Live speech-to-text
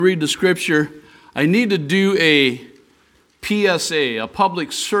Read the scripture, I need to do a PSA, a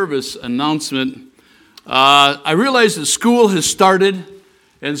public service announcement. I realize that school has started,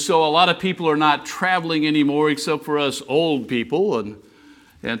 and so a lot of people are not traveling anymore except for us old people and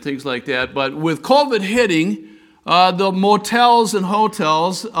things like that. But with COVID hitting, the motels and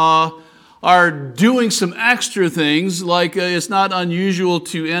hotels are doing some extra things, like it's not unusual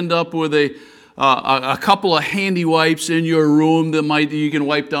to end up with a couple of handy wipes in your room that you can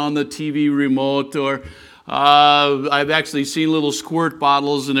wipe down the TV remote, or I've actually seen little squirt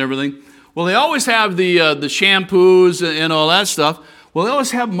bottles and everything. Well, they always have the shampoos and all that stuff. Well, they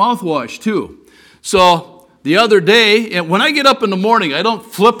always have mouthwash too. So the other day, when I get up in the morning, I don't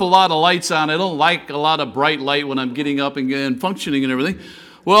flip a lot of lights on. I don't like a lot of bright light when I'm getting up and functioning and everything.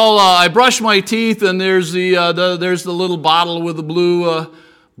 Well, I brush my teeth, and there's the little bottle with the blue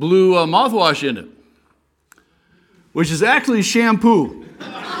mouthwash in it, which is actually shampoo.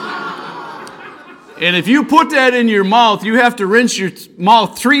 And if you put that in your mouth, you have to rinse your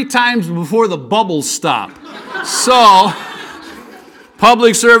mouth 3 times before the bubbles stop. So,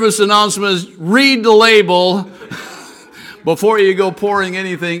 public service announcements, read the label before you go pouring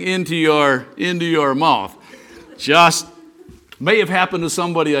anything into your mouth. Just may have happened to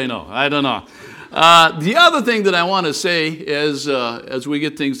somebody I know. I don't know. The other thing that I want to say as we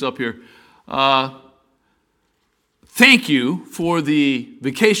get things up here, thank you for the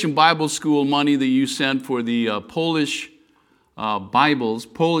Vacation Bible School money that you sent for the Polish Bibles,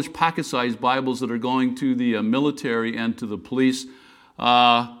 Polish pocket-sized Bibles that are going to the military and to the police.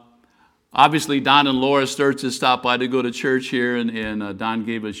 Obviously, Don and Laura Sturts stopped by to go to church here, and Don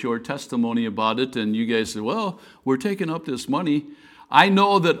gave a short testimony about it, and you guys said, well, we're taking up this money. I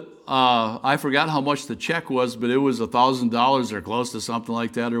know that I forgot how much the check was, but it was $1,000 or close to something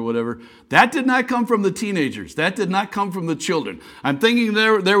like that or whatever. That did not come from the teenagers. That did not come from the children. I'm thinking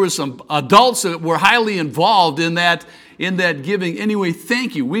there was some adults that were highly involved in that giving. Anyway,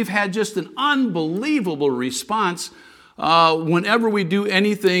 thank you. We've had just an unbelievable response whenever we do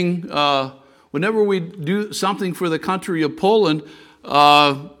anything, whenever we do something for the country of Poland.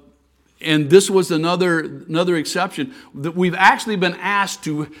 And this was another exception. We've actually been asked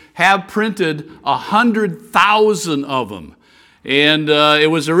to have printed 100,000 of them. And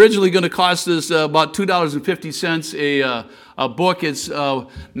it was originally going to cost us about $2.50 a book. It's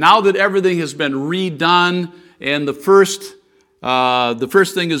now that everything has been redone and the first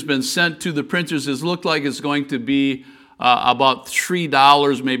thing has been sent to the printers, it looked like it's going to be about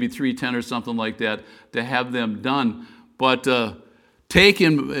 $3, maybe $3.10 or something like that, to have them done. But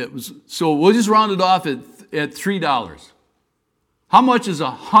so we'll just round it off at $3. How much is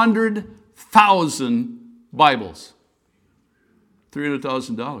 100,000 Bibles?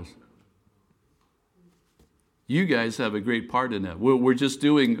 $300,000. You guys have a great part in that. We're just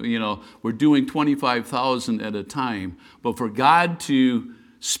doing, we're doing 25,000 at a time. But for God to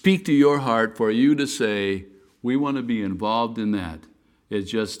speak to your heart, for you to say, we want to be involved in that, it's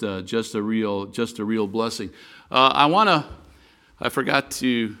just a real blessing. I forgot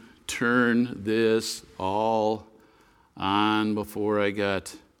to turn this all on before I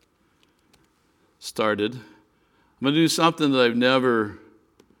got started. I'm going to do something that I've never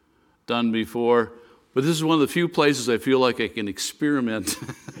done before, but this is one of the few places I feel like I can experiment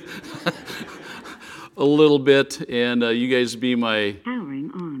a little bit, and you guys be my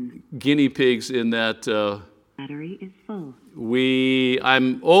guinea pigs in that. Battery is full.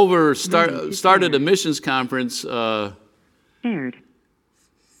 Started a missions conference.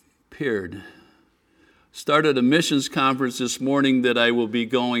 Paired. Started a missions conference this morning that I will be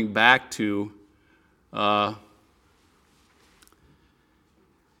going back to. And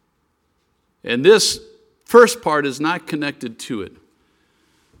this first part is not connected to it.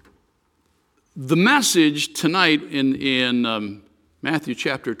 The message tonight in Matthew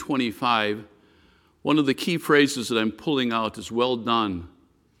chapter 25, one of the key phrases that I'm pulling out is, well done,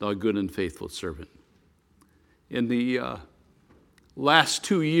 thou good and faithful servant. In the last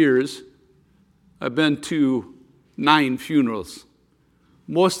 2 years, I've been to 9 funerals,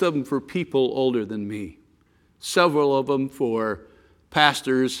 most of them for people older than me, several of them for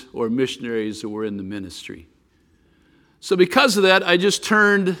pastors or missionaries who were in the ministry. So because of that, I just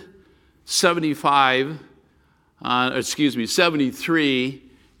turned 73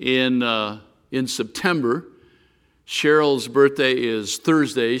 in September. Cheryl's birthday is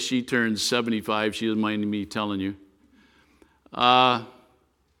Thursday. She turns 75. She doesn't mind me telling you.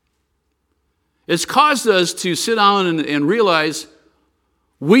 It's caused us to sit down and realize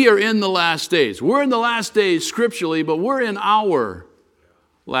we are in the last days. We're in the last days scripturally, but we're in our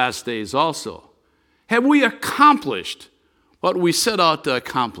last days also. Have we accomplished what we set out to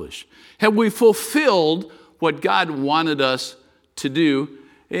accomplish? Have we fulfilled what God wanted us to do?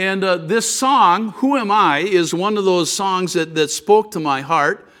 And this song, Who Am I, is one of those songs that spoke to my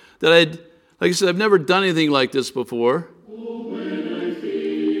heart, that like I said, I've never done anything like this before.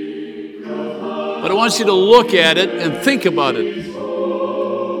 But I want you to look at it and think about it.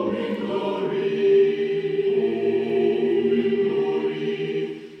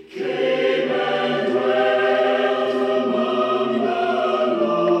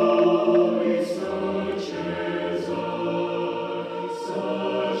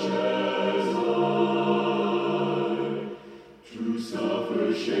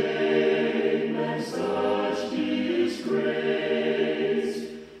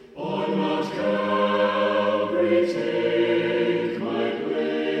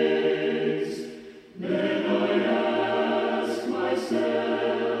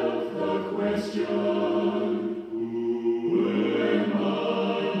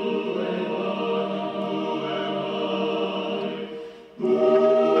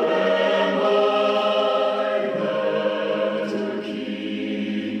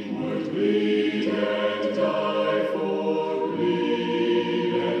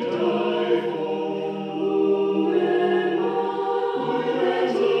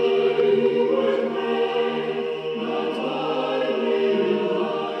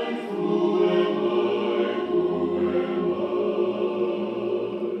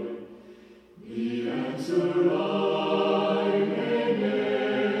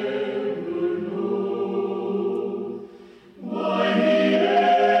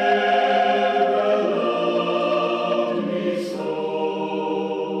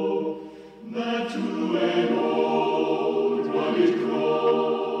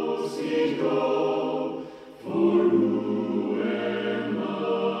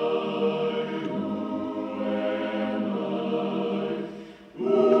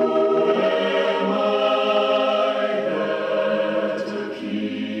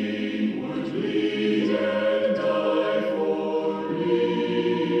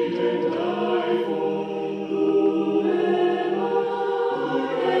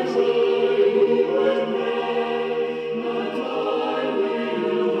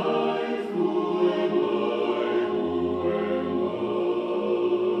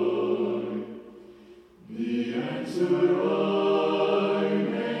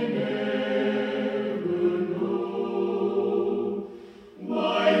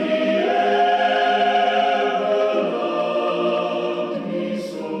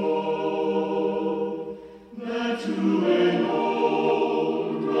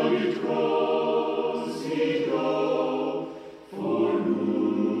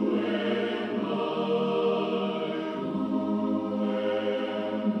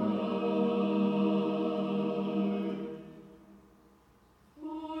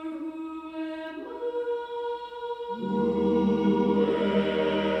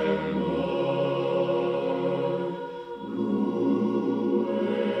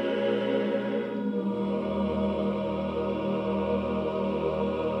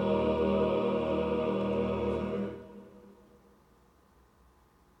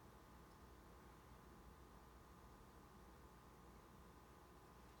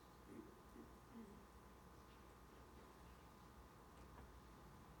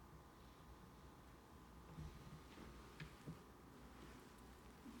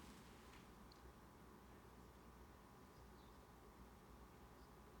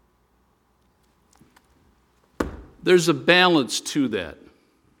 There's a balance to that.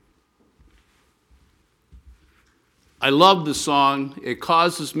 I love the song. It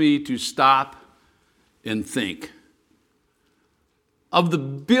causes me to stop and think. Of the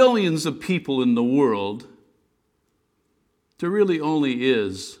billions of people in the world, there really only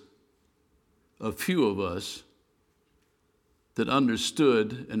is a few of us that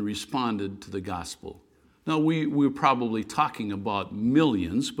understood and responded to the gospel. Now, we're probably talking about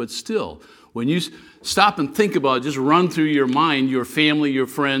millions, but still, when you stop and think about it, just run through your mind, your family, your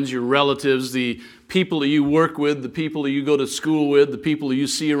friends, your relatives, the people that you work with, the people that you go to school with, the people that you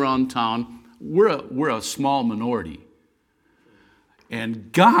see around town, we're a small minority.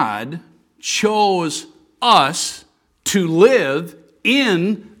 And God chose us to live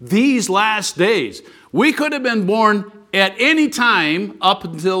in these last days. We could have been born at any time up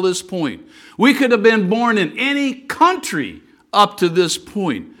until this point. We could have been born in any country up to this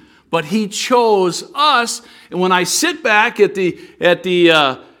point. But He chose us. And when I sit back at the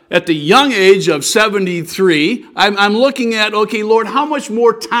young age of 73, I'm looking at, okay, Lord, how much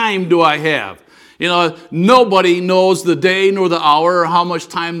more time do I have? You know, nobody knows the day nor the hour or how much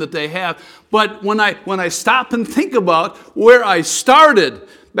time that they have. But when I stop and think about where I started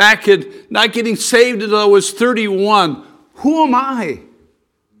back in not getting saved until I was 31, who am I?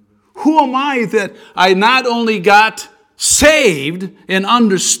 Who am I that I not only got saved and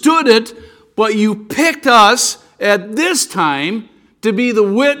understood it, but you picked us at this time to be the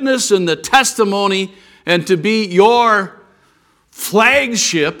witness and the testimony and to be your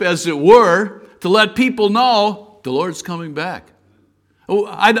flagship, as it were, to let people know the Lord's coming back. Oh,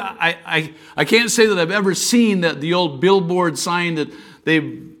 I can't say that I've ever seen the old billboard sign that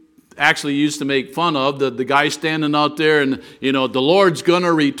they actually used to make fun of, the guy standing out there and, the Lord's going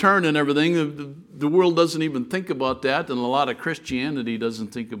to return and everything. The world doesn't even think about that, and a lot of Christianity doesn't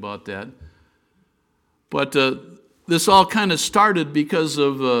think about that. But this all kind of started because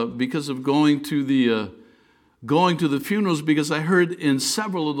of going to the funerals, because I heard in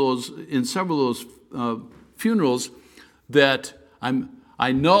several of those funerals that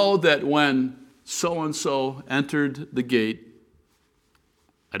I know that when so and so entered the gate,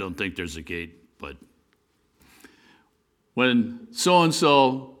 I don't think there's a gate, but when so and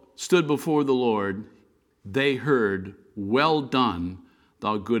so stood before the Lord, they heard, "Well done,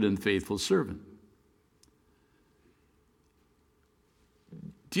 thou good and faithful servant."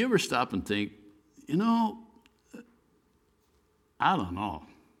 Do you ever stop and think, I don't know. I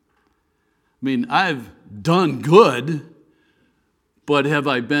mean, I've done good, but have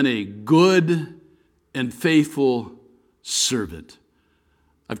I been a good and faithful servant?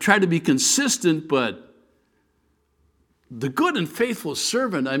 I've tried to be consistent, but the good and faithful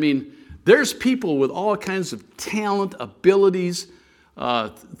servant, there's people with all kinds of talent, abilities,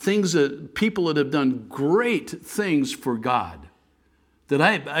 people that have done great things for God, that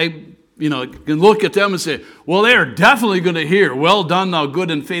I can look at them and say, well, they are definitely going to hear, "Well done, thou good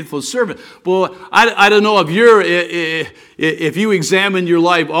and faithful servant." Well, I don't know if you examine your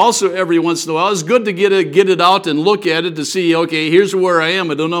life also every once in a while. It's good to get it out and look at it to see, okay, here's where I am.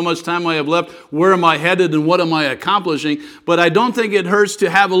 I don't know how much time I have left. Where am I headed and what am I accomplishing? But I don't think it hurts to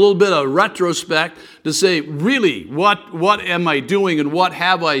have a little bit of retrospect to say, really, what am I doing and what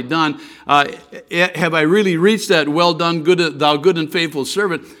have I done? Have I really reached that "Well done, thou good and faithful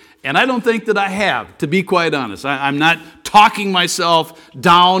servant"? And I don't think that I have, to be quite honest. I'm not talking myself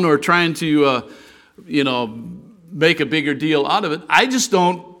down or trying to, make a bigger deal out of it. I just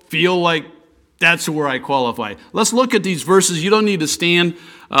don't feel like that's where I qualify. Let's look at these verses. You don't need to stand.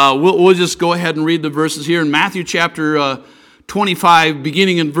 We'll just go ahead and read the verses here in Matthew chapter 25,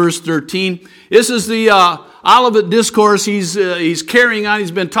 beginning in verse 13. This is the Olivet Discourse. He's carrying on. He's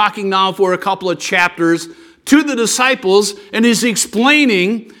been talking now for a couple of chapters to the disciples, and he's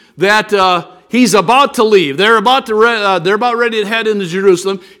explaining that he's about to leave. They're about ready to head into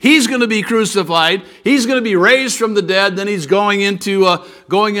Jerusalem. He's going to be crucified. He's going to be raised from the dead. Then he's going into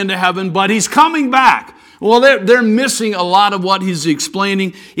heaven. But he's coming back. Well, they're missing a lot of what he's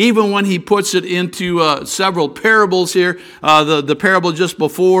explaining, even when he puts it into several parables here. The parable just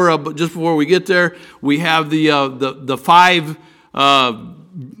before we get there, we have the five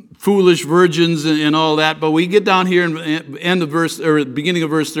foolish virgins and all that. But we get down here in beginning of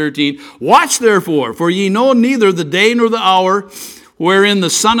verse 13. "Watch therefore, for ye know neither the day nor the hour wherein the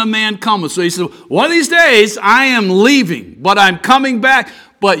Son of Man cometh." So he said, one of these days I am leaving, but I'm coming back.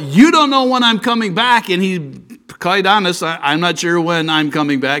 But you don't know when I'm coming back. And he, quite honest, I'm not sure when I'm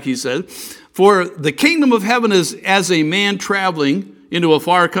coming back, he said. "For the kingdom of heaven is as a man traveling into a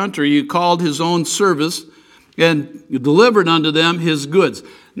far country. He called his own servants and delivered unto them his goods."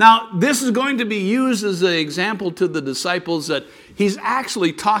 Now, this is going to be used as an example to the disciples that he's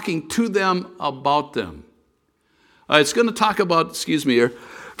actually talking to them about them. It's going to talk about, he's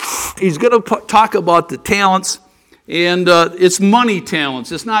going to talk about the talents, and it's money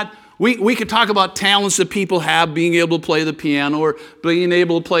talents. It's not, we could talk about talents that people have, being able to play the piano or being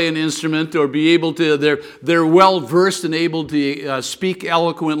able to play an instrument or be able to, they're well-versed and able to speak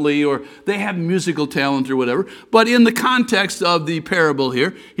eloquently, or they have musical talent or whatever. But in the context of the parable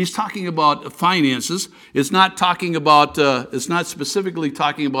here, he's talking about finances. It's not specifically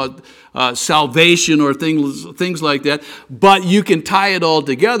talking about salvation or things like that. But you can tie it all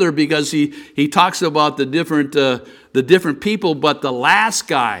together because he talks about the different people. But the last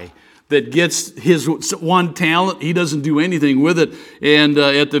guy that gets his one talent, he doesn't do anything with it. And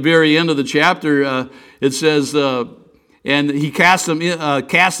at the very end of the chapter, it says, "And he cast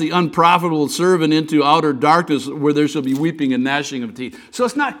the unprofitable servant into outer darkness, where there shall be weeping and gnashing of teeth." So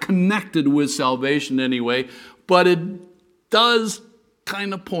it's not connected with salvation anyway, but it does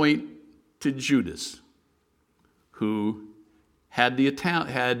kind of point to Judas, who had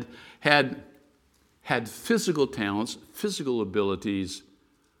had physical talents, physical abilities,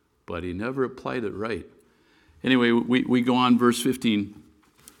 but he never applied it right. Anyway, we go on, verse 15.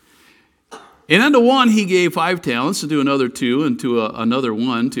 And unto one he gave 5 talents, and to another 2, and to another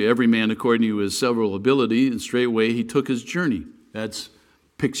 1, to every man according to his several ability, and straightway he took his journey. That's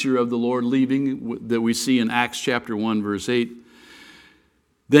picture of the Lord leaving that we see in Acts chapter 1, verse 8.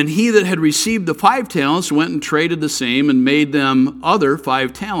 Then he that had received the 5 talents went and traded the same, and made them other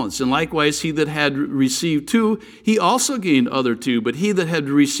 5 talents. And likewise he that had received 2, he also gained other 2. But he that had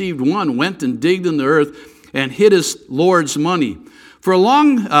received 1 went and digged in the earth, and hid his Lord's money. For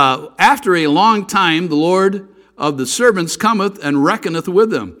after a long time, the Lord of the servants cometh and reckoneth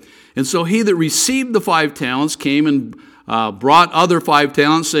with them. And so he that received the 5 talents came and brought other 5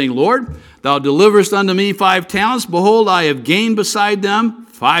 talents, saying, Lord, thou deliverest unto me 5 talents. Behold, I have gained beside them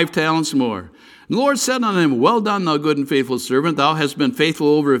 5 talents more. And the Lord said unto him, Well done, thou good and faithful servant. Thou hast been faithful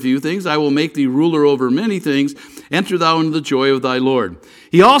over a few things. I will make thee ruler over many things. Enter thou into the joy of thy Lord.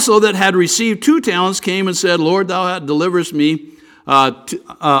 He also that had received 2 talents came and said, Lord, thou hast deliverest me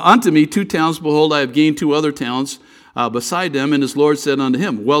unto me 2 talents. Behold, I have gained 2 other talents beside them. And his Lord said unto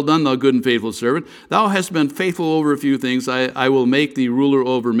him, Well done, thou good and faithful servant. Thou hast been faithful over a few things. I will make thee ruler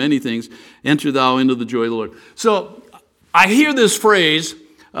over many things. Enter thou into the joy of the Lord. So I hear this phrase,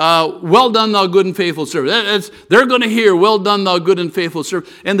 well done, thou good and faithful servant. They're going to hear, well done, thou good and faithful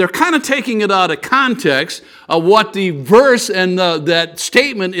servant. And they're kind of taking it out of context of what the verse and that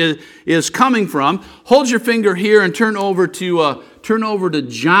statement is coming from. Hold your finger here and turn over to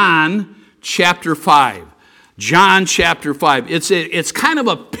John chapter 5. John chapter 5. It's kind of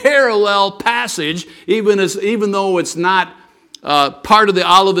a parallel passage, even though it's not part of the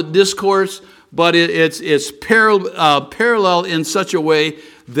Olivet Discourse, but it's parallel in such a way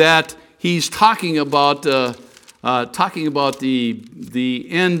that he's talking about the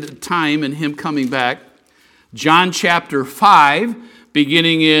end time and him coming back. John chapter 5,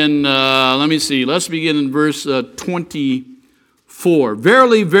 beginning in, let's begin in verse 24.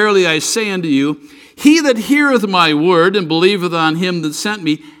 Verily, verily, I say unto you, he that heareth my word and believeth on him that sent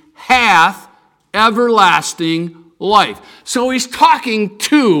me hath everlasting life. So he's talking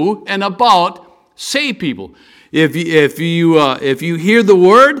to and about saved people. If you hear the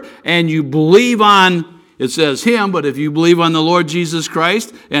word and you believe on, it says him, but if you believe on the Lord Jesus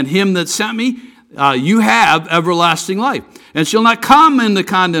Christ and him that sent me, you have everlasting life, and shall not come into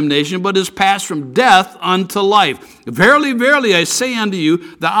condemnation, but is passed from death unto life. Verily, verily, I say unto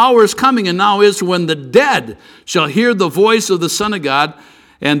you, the hour is coming, and now is, when the dead shall hear the voice of the Son of God,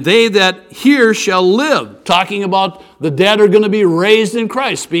 and they that hear shall live. Talking about the dead are going to be raised in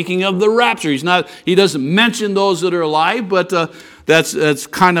Christ. Speaking of the rapture. He doesn't mention those that are alive, but that's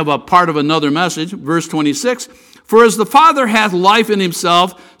kind of a part of another message. Verse 26, For as the Father hath life in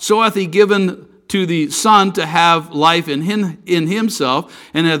himself, so hath he given to the Son to have life in himself,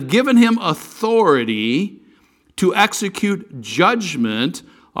 and hath given him authority to execute judgment,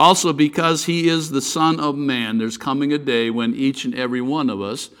 also because he is the Son of Man. There's coming a day when each and every one of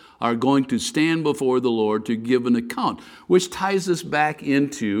us are going to stand before the Lord to give an account, which ties us back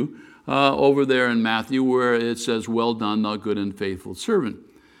into over there in Matthew where it says, Well done, thou good and faithful servant.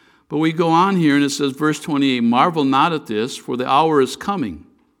 But we go on here and it says, verse 28, Marvel not at this, for the hour is coming,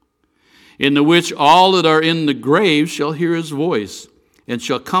 in the which all that are in the grave shall hear his voice, and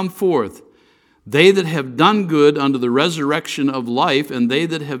shall come forth, they that have done good unto the resurrection of life, and they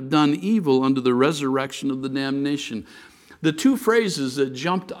that have done evil unto the resurrection of the damnation. The 2 phrases that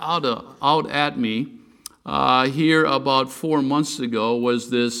jumped out at me here about 4 months ago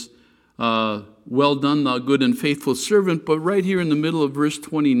was this, well done, thou good and faithful servant. But right here in the middle of verse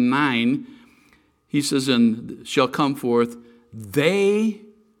 29, he says, and shall come forth, they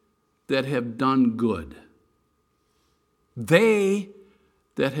that have done good. They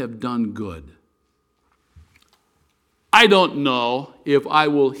that have done good. I don't know if I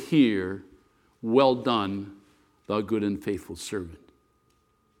will hear, well done, thou good and faithful servant.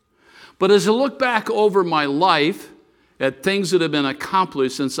 But as I look back over my life at things that have been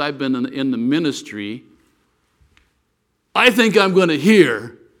accomplished since I've been in the ministry, I think I'm going to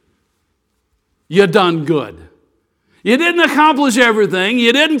hear, you done good. You didn't accomplish everything.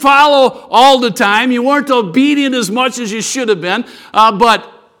 You didn't follow all the time. You weren't obedient as much as you should have been, but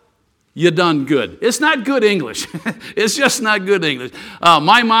you done good. It's not good English. It's just not good English.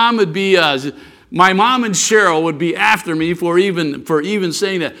 My mom and Cheryl would be after me for even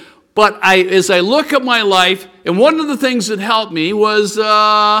saying that. But as I look at my life, and one of the things that helped me was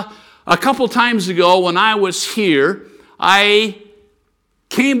a couple times ago when I was here, I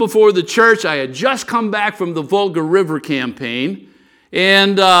came before the church. I had just come back from the Volga River campaign,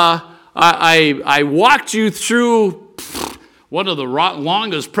 and I walked you through one of the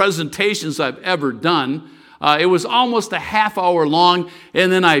longest presentations I've ever done. It was almost a half hour long,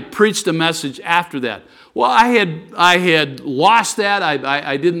 and then I preached a message after that. Well, I had lost that.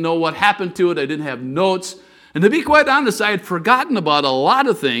 I didn't know what happened to it. I didn't have notes. And to be quite honest, I had forgotten about a lot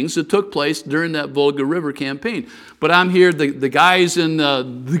of things that took place during that Volga River campaign. But I'm here, the guys and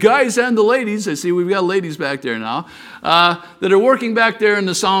the ladies, I see we've got ladies back there now, that are working back there in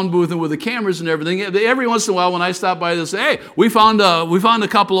the sound booth and with the cameras and everything. Every once in a while when I stop by, they say, hey, we found a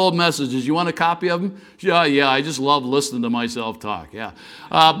couple old messages. You want a copy of them? Yeah, I just love listening to myself talk, yeah.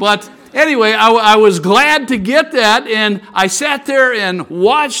 But anyway, I was glad to get that, and I sat there and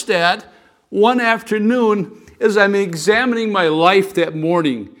watched that one afternoon as I'm examining my life that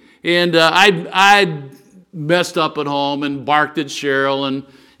morning. And I'd messed up at home and barked at Cheryl and,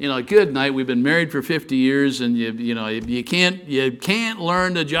 good night. We've been married for 50 years, and you can't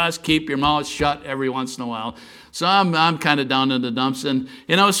learn to just keep your mouth shut every once in a while. So I'm kind of down in the dumps, and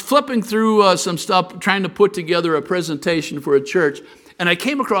I was flipping through some stuff, trying to put together a presentation for a church, and I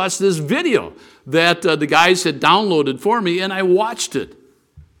came across this video that the guys had downloaded for me, and I watched it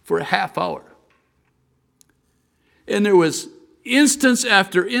for a half hour. And there was instance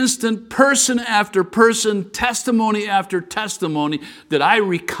after instant, person after person, testimony after testimony that I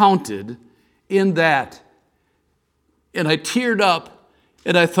recounted in that. And I teared up,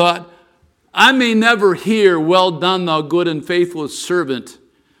 and I thought, I may never hear, well done, thou good and faithful servant.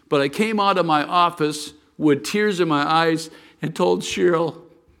 But I came out of my office with tears in my eyes and told Cheryl,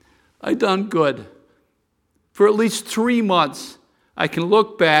 I done good. For at least 3 months, I can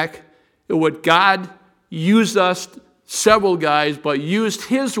look back at what God used us, several guys, but used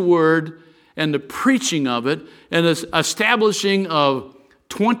His Word and the preaching of it and the establishing of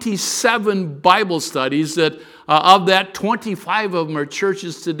 27 Bible studies that of that 25 of them are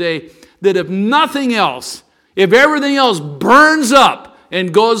churches today, that if nothing else, if everything else burns up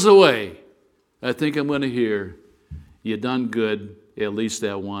and goes away, I think I'm going to hear, you done good at least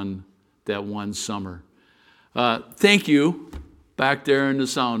that one summer. Thank you back there in the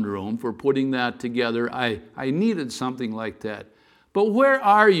sound room for putting that together. I needed something like that. But where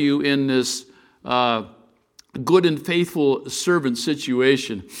are you in this good and faithful servant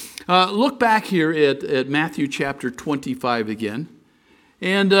situation? Look back here at Matthew chapter 25 again.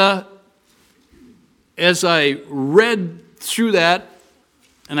 And as I read through that,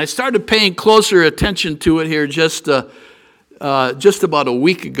 and I started paying closer attention to it here just about a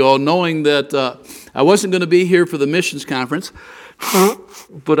week ago, knowing that I wasn't going to be here for the missions conference,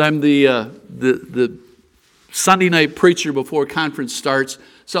 but I'm the Sunday night preacher before conference starts.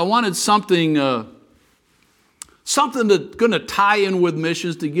 So I wanted something that's going to tie in with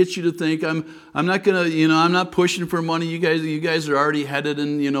missions to get you to think. I'm not going to, I'm not pushing for money. You guys are already headed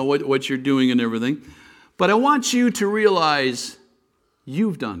in, what you're doing and everything. But I want you to realize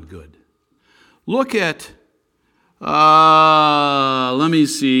you've done good. Look at, let me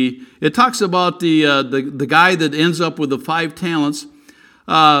see. It talks about the guy that ends up with the 5 talents.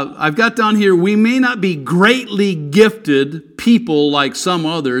 I've got down here, we may not be greatly gifted people like some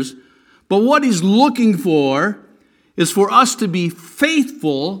others, but what he's looking for is for us to be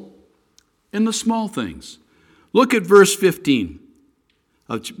faithful in the small things. Look at verse 15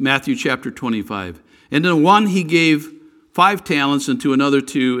 of Matthew chapter 25. And to one he gave 5 talents, and to another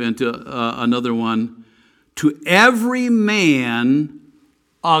 2, and to another 1. To every man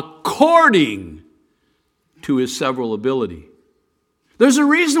according to his several ability. There's a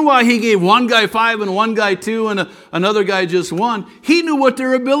reason why he gave one guy 5 and one guy 2 and another guy just 1. He knew what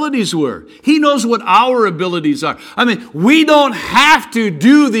their abilities were. He knows what our abilities are. I mean, we don't have to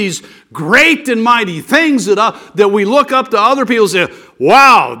do these great and mighty things that we look up to other people and say,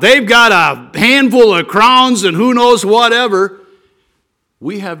 wow, they've got a handful of crowns and who knows whatever.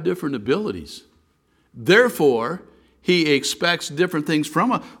 We have different abilities. Therefore, He expects different things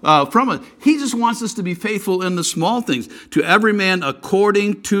from us. He just wants us to be faithful in the small things. To every man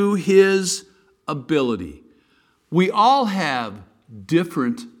according to his ability. We all have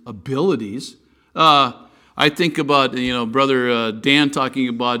different abilities. I think about, Brother Dan talking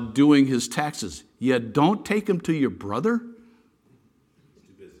about doing his taxes. You don't take them to your brother?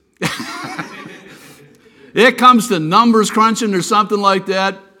 It comes to numbers crunching or something like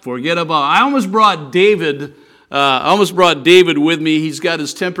that. Forget about it. I almost brought David with me. He's got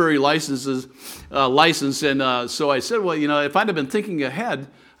his temporary license, and so I said, well, if I'd have been thinking ahead,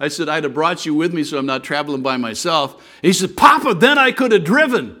 I said, I'd have brought you with me so I'm not traveling by myself. He said, Papa, then I could have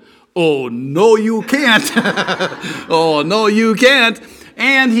driven. Oh, no, you can't. Oh, no, you can't.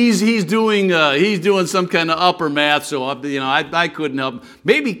 and he's doing some kind of upper math, so I couldn't help.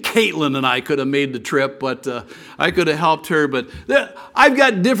 Maybe Caitlin and I could have made the trip, but I could have helped her. But I've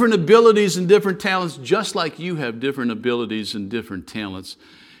got different abilities and different talents, just like you have different abilities and different talents.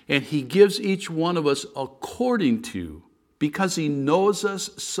 And he gives each one of us according to, because he knows us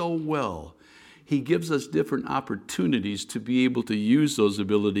so well, he gives us different opportunities to be able to use those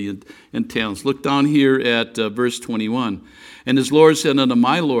abilities and talents. Look down here at verse 21. And his Lord said unto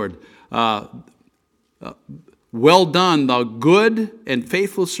my Lord, well done, thou good and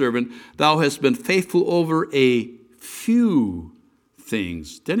faithful servant. Thou hast been faithful over a few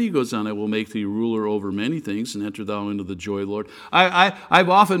things. Then he goes on, I will make thee ruler over many things, and enter thou into the joy of the Lord. I've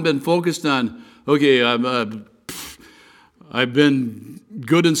often been focused on, okay, I've been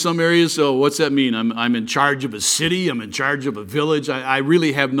good in some areas, so what's that mean? I'm in charge of a city, I'm in charge of a village. I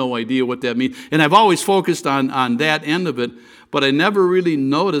really have no idea what that means. And I've always focused on that end of it, but I never really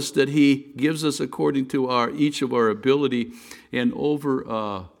noticed that he gives us according to each of our ability and over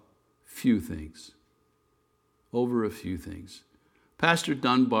a few things. Over a few things. Pastor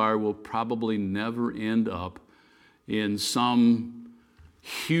Dunbar will probably never end up in some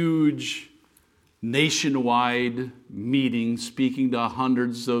huge nationwide meeting speaking to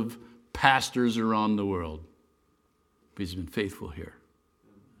hundreds of pastors around the world. But he's been faithful here.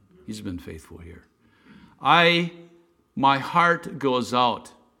 He's been faithful here. My heart goes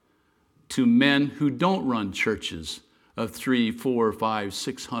out to men who don't run churches of 3, 4, 5,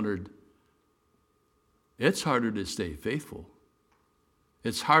 600. It's harder to stay faithful.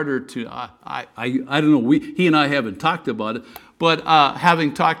 It's harder to, I don't know, he and I haven't talked about it, but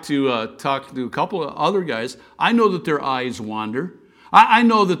having talked to a couple of other guys, I know that their eyes wander. I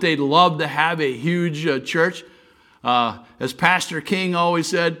know that they'd love to have a huge church. As Pastor King always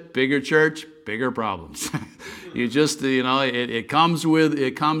said, bigger church, bigger problems. You just, it comes with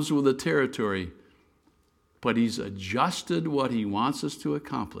the territory. But he's adjusted what he wants us to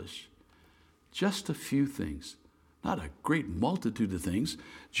accomplish. Just a few things. Not a great multitude of things,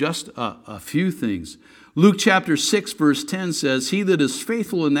 just a few things. Luke chapter 6, verse 10 says, he that is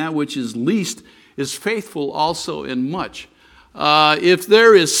faithful in that which is least is faithful also in much. If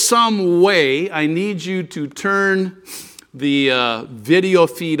there is some way, I need you to turn the video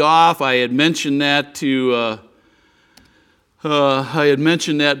feed off. I had mentioned that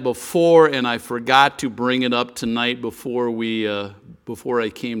before, and I forgot to bring it up tonight before I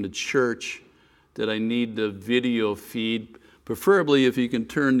came to church. That I need the video feed. Preferably if you can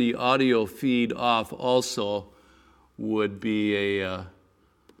turn the audio feed off also would be a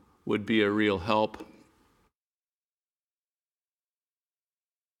real help.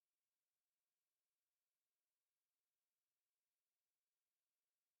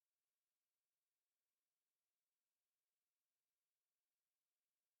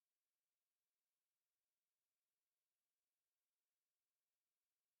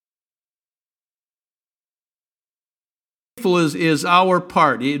 Is our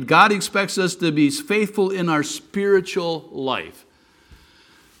part. God expects us to be faithful in our spiritual life.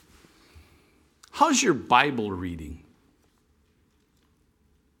 How's your Bible reading?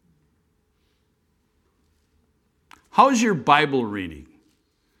 How's your Bible reading?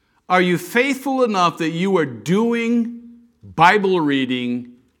 Are you faithful enough that you are doing Bible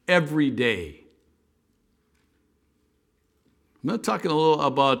reading every day? I'm not talking a little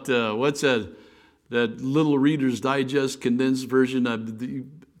about what's that little Reader's Digest condensed version. The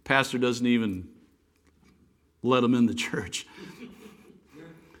pastor doesn't even let them in the church.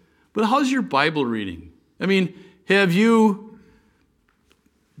 But how's your Bible reading? I mean,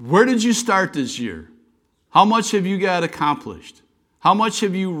 where did you start this year? How much have you got accomplished? How much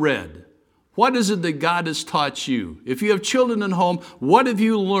have you read? What is it that God has taught you? If you have children at home, what have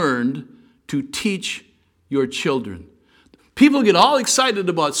you learned to teach your children? People get all excited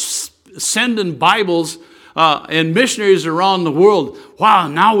about sending Bibles and missionaries around the world. Wow,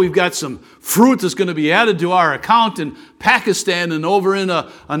 now we've got some fruit that's going to be added to our account in Pakistan and over in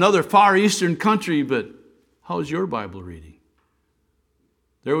another Far Eastern country. But how's your Bible reading?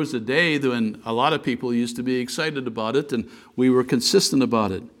 There was a day when a lot of people used to be excited about it, and we were consistent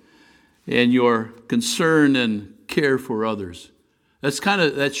about it. And your concern and care for others.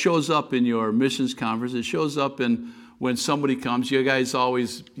 That shows up in your missions conference. It shows up in when somebody comes.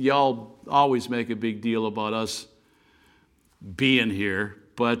 Y'all always make a big deal about us being here,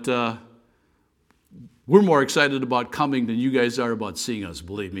 but we're more excited about coming than you guys are about seeing us,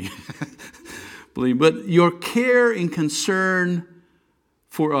 believe me. But your care and concern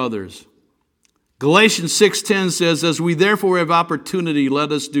for others. Galatians 6:10 says, as we therefore have opportunity,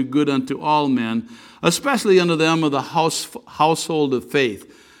 let us do good unto all men, especially unto them of the household of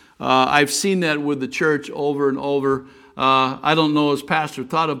faith. I've seen that with the church over and over. I don't know as pastor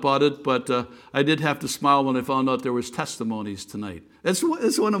thought about it, but I did have to smile when I found out there was testimonies tonight. It's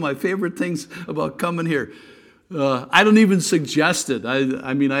one of my favorite things about coming here. I don't even suggest it. I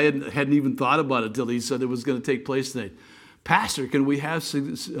hadn't even thought about it till he said it was going to take place tonight. Pastor, can we have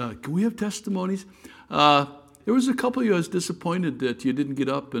testimonies? There was a couple of you I was disappointed that you didn't get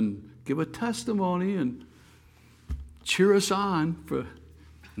up and give a testimony and cheer us on for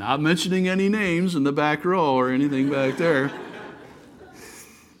not mentioning any names in the back row or anything back there.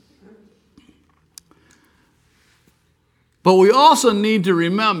 But we also need to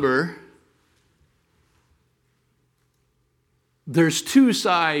remember there's two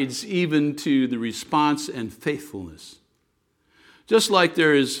sides even to the response and faithfulness. Just like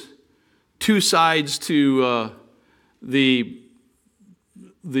there is two sides to the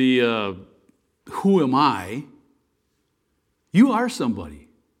who am I? You are somebody.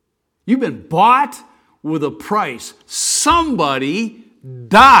 You've been bought with a price. Somebody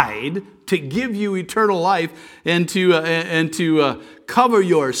died to give you eternal life and to cover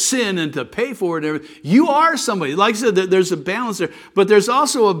your sin and to pay for it and everything. You are somebody. Like I said, there's a balance there. But there's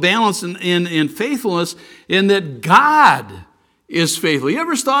also a balance in faithfulness in that God is faithful. You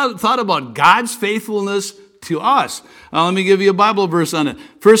ever thought about God's faithfulness to us? Let me give you a Bible verse on it.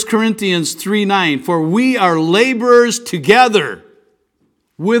 1 Corinthians 3:9. For we are laborers together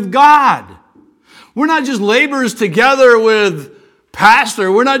with God. We're not just laborers together with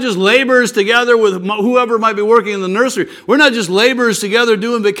pastor. We're not just laborers together with whoever might be working in the nursery. We're not just laborers together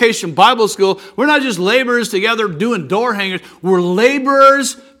doing vacation Bible school. We're not just laborers together doing door hangers. We're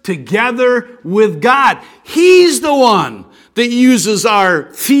laborers together with God. He's the one that uses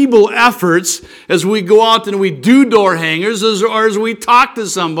our feeble efforts as we go out and we do door hangers, or as we talk to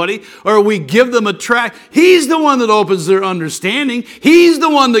somebody, or we give them a tract. He's the one that opens their understanding. He's the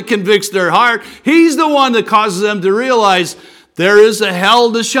one that convicts their heart. He's the one that causes them to realize there is a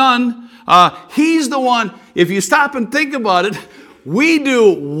hell to shun. He's the one, if you stop and think about it, we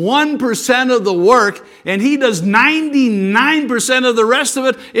do 1% of the work, and He does 99% of the rest of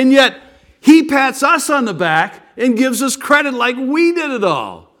it, and yet He pats us on the back and gives us credit like we did it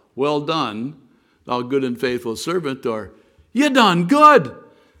all. Well done, thou good and faithful servant, or you done good.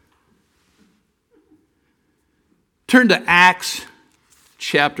 Turn to Acts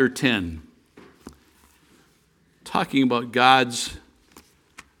chapter 10. Talking about God's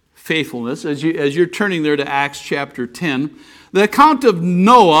faithfulness. As you're turning there to Acts chapter 10, the account of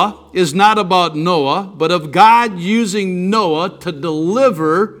Noah is not about Noah, but of God using Noah to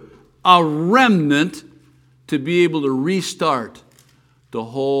deliver a remnant to be able to restart the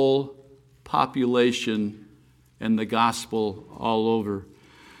whole population and the gospel all over.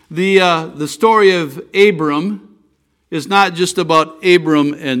 The story of Abram is not just about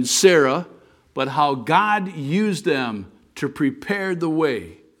Abram and Sarah, but how God used them to prepare the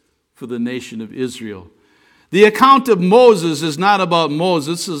way for the nation of Israel. The account of Moses is not about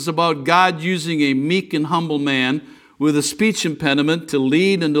Moses. It's about God using a meek and humble man with a speech impediment to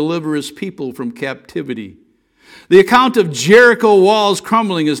lead and deliver His people from captivity. The account of Jericho walls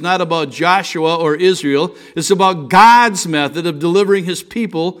crumbling is not about Joshua or Israel. It's about God's method of delivering His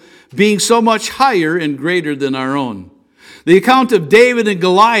people being so much higher and greater than our own. The account of David and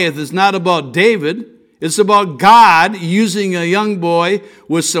Goliath is not about David. It's about God using a young boy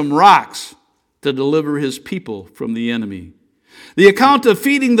with some rocks to deliver His people from the enemy. The account of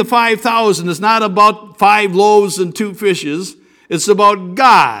feeding the 5,000 is not about 5 loaves and 2 fishes. It's about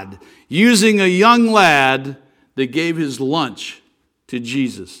God using a young lad that gave his lunch to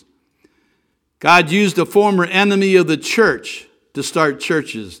Jesus. God used a former enemy of the church to start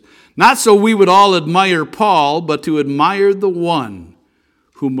churches. Not so we would all admire Paul, but to admire the one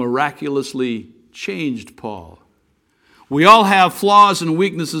who miraculously changed Paul. We all have flaws and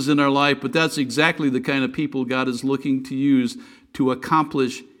weaknesses in our life, but that's exactly the kind of people God is looking to use to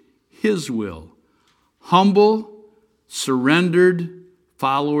accomplish His will. Humble, surrendered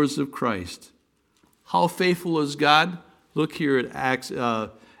followers of Christ. How faithful is God? Look here at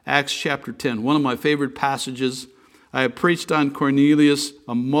Acts chapter 10, one of my favorite passages. I have preached on Cornelius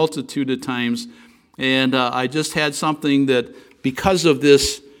a multitude of times, and I just had something that, because of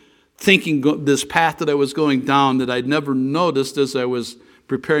this thinking, this path that I was going down, that I'd never noticed as I was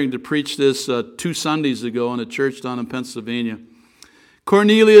preparing to preach this 2 Sundays ago in a church down in Pennsylvania.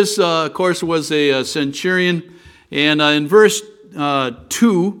 Cornelius, of course, was a centurion, and in verse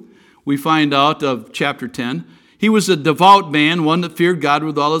 2, we find out of chapter 10, he was a devout man, one that feared God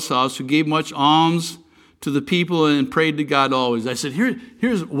with all his house, who gave much alms to the people and prayed to God always. I said,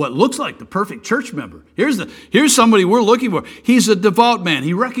 here's what looks like the perfect church member. Here's somebody we're looking for. He's a devout man.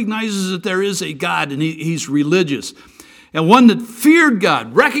 He recognizes that there is a God, and he's religious. And one that feared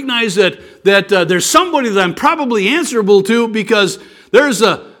God, recognized that there's somebody that I'm probably answerable to, because there's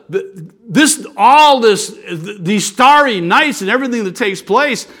these starry nights and everything that takes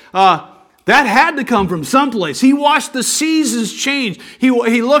place, that had to come from someplace. He watched the seasons change. He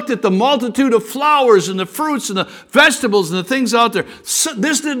looked at the multitude of flowers and the fruits and the vegetables and the things out there. So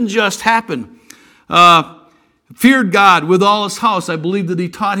this didn't just happen. Feared God with all his house. I believe that he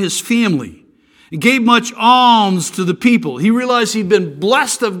taught his family. He gave much alms to the people. He realized he'd been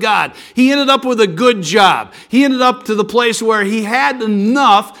blessed of God. He ended up with a good job. He ended up to the place where he had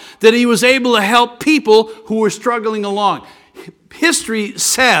enough that he was able to help people who were struggling along. History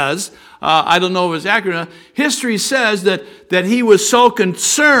says, I don't know if it's accurate enough, history says that he was so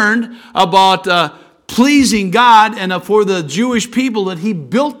concerned about pleasing God and for the Jewish people that he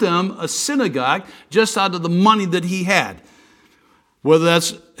built them a synagogue just out of the money that he had. Whether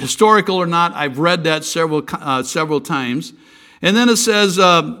that's historical or not, I've read that several times. And then it says,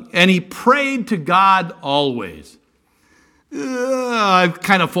 and he prayed to God always. I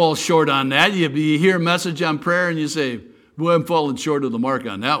kind of fall short on that. You hear a message on prayer and you say, well, I'm falling short of the mark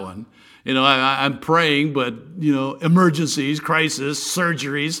on that one. I'm praying, but, emergencies, crisis,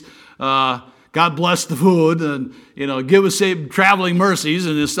 surgeries, God bless the food, and, give us traveling mercies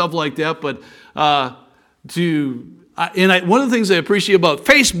and stuff like that. But one of the things I appreciate about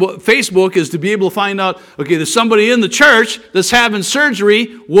Facebook is to be able to find out, okay, there's somebody in the church that's having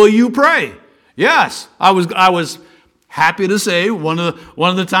surgery. Will you pray? Yes. I was happy to say one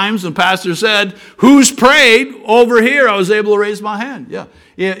of the times the pastor said, "Who's prayed over here?" I was able to raise my hand. Yeah.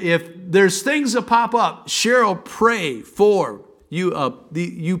 If there's things that pop up, Cheryl, pray for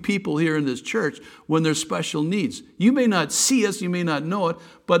you people here in this church when there's special needs. You may not see us, you may not know it,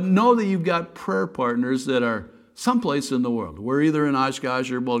 but know that you've got prayer partners that are someplace in the world. We're either in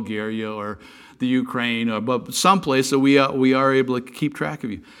Oshkosh or Bulgaria or the Ukraine, but someplace that we are able to keep track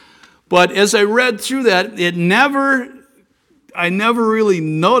of you. But as I read through that, I never really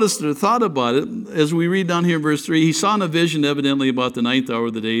noticed or thought about it. As we read down here in verse 3, he saw in a vision evidently about the 9th hour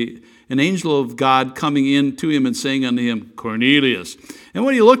of the day, an angel of God coming in to him and saying unto him, Cornelius. And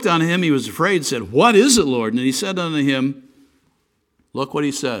when he looked on him, he was afraid and said, What is it, Lord? And he said unto him, look what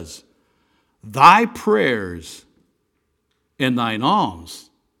he says, Thy prayers and thine alms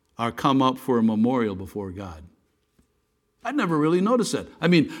are come up for a memorial before God. I'd never really noticed that.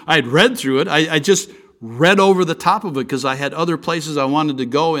 I'd read through it. I just read over the top of it because I had other places I wanted to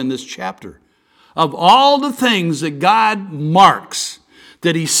go in this chapter. Of all the things that God marks,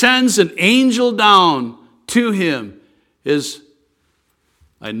 that he sends an angel down to him, is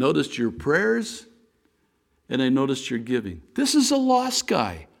I noticed your prayers and I noticed your giving. This is a lost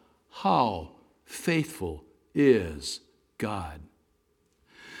guy. How faithful is God?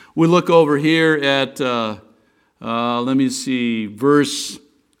 We look over here at, verse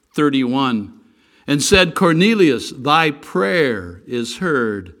 31. And said, Cornelius, thy prayer is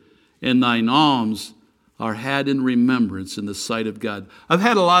heard, and thine alms are had in remembrance in the sight of God. I've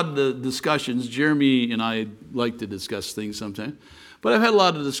had a lot of the discussions. Jeremy and I like to discuss things sometimes. But I've had a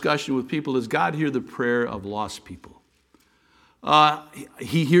lot of discussion with people. Does God hear the prayer of lost people?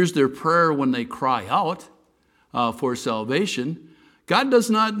 He hears their prayer when they cry out for salvation. God does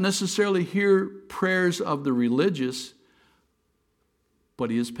not necessarily hear prayers of the religious,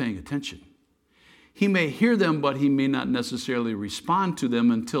 but he is paying attention. He may hear them, but he may not necessarily respond to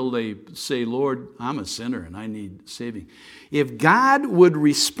them until they say, Lord, I'm a sinner and I need saving. If God would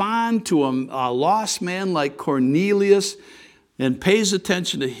respond to a lost man like Cornelius and pays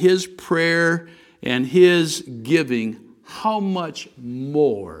attention to his prayer and his giving, how much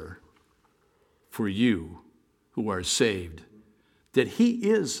more for you who are saved, that he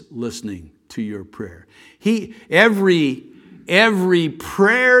is listening to your prayer. Every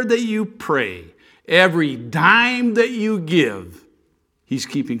prayer that you pray, every dime that you give, he's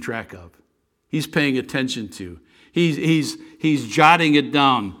keeping track of. He's paying attention to. He's jotting it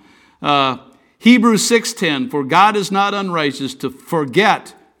down. Hebrews 6:10, for God is not unrighteous to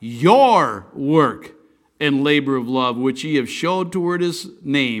forget your work and labor of love, which ye have showed toward his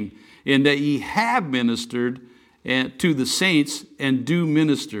name, and that ye have ministered to the saints and do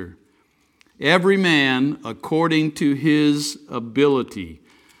minister. Every man according to his ability.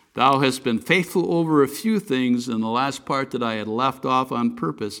 Thou hast been faithful over a few things, and the last part that I had left off on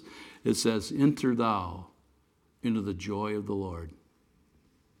purpose, it says, enter thou into the joy of the Lord.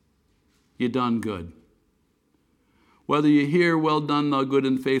 You done good. Whether you hear, well done, thou good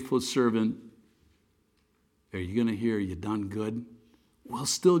and faithful servant, Are you going to hear, you done good? We'll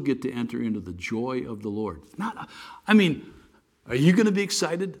still get to enter into the joy of the Lord. Are you going to be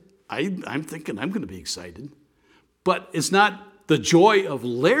excited? I'm thinking I'm going to be excited. But it's not the joy of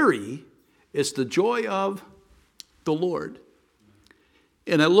Larry, it's the joy of the Lord.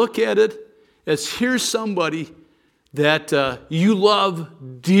 And I look at it as here's somebody that you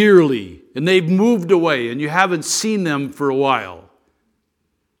love dearly, and they've moved away, and you haven't seen them for a while.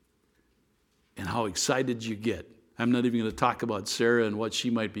 And how excited you get. I'm not even going to talk about Sarah and what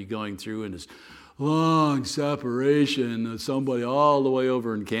she might be going through and this long separation of somebody all the way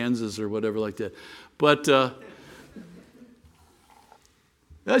over in Kansas or whatever like that. But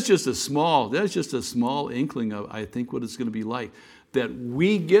that's just a small inkling of, I think, what it's going to be like. That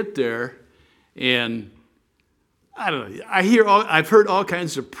we get there, and I don't know. I've heard all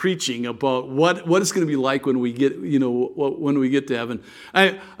kinds of preaching about what it's going to be like when we get, when we get to heaven.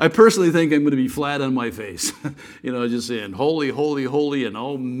 I personally think I'm going to be flat on my face, just saying holy, holy, holy, and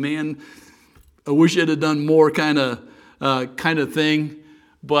oh man, I wish I'd have done more kind of thing.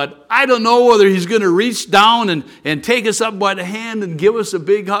 But I don't know whether he's going to reach down and take us up by the hand and give us a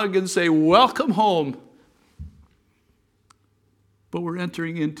big hug and say, welcome home. But we're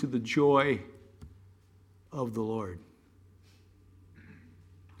entering into the joy of the Lord.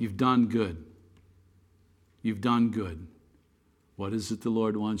 You've done good. You've done good. What is it the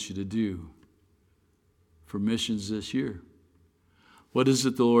Lord wants you to do for missions this year? What is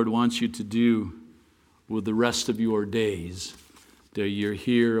it the Lord wants you to do with the rest of your days that you're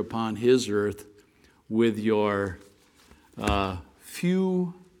here upon His earth with your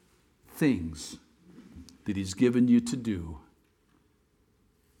few things that He's given you to do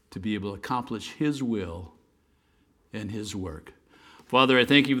to be able to accomplish His will and His work? Father, I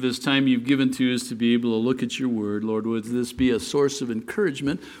thank you for this time you've given to us to be able to look at your word. Lord, would this be a source of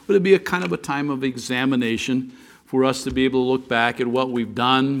encouragement? Would it be a kind of a time of examination for us to be able to look back at what we've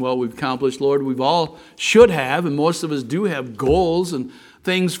done, what we've accomplished? Lord, we've all should have, and most of us do have goals and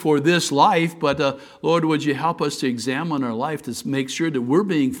things for this life, but Lord, would you help us to examine our life to make sure that we're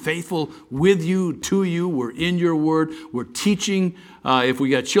being faithful with you, to you, we're in your word, we're teaching. If we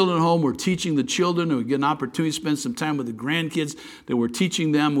got children at home, we're teaching the children, and we get an opportunity to spend some time with the grandkids, that we're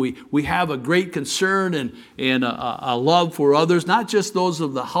teaching them. We have a great concern and a love for others, not just those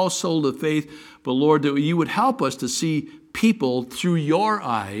of the household of faith, but Lord, that you would help us to see people through your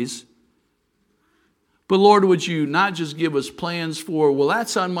eyes. But Lord, would you not just give us plans for, well,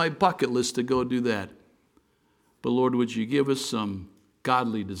 that's on my bucket list to go do that. But Lord, would you give us some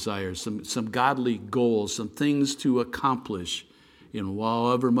godly desires, some godly goals, some things to accomplish in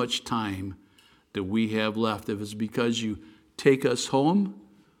however much time that we have left. If it's because you take us home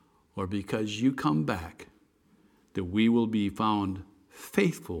or because you come back, that we will be found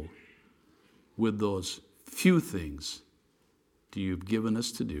faithful with those few things that you've given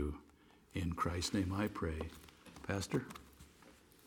us to do. In Christ's name I pray. Pastor?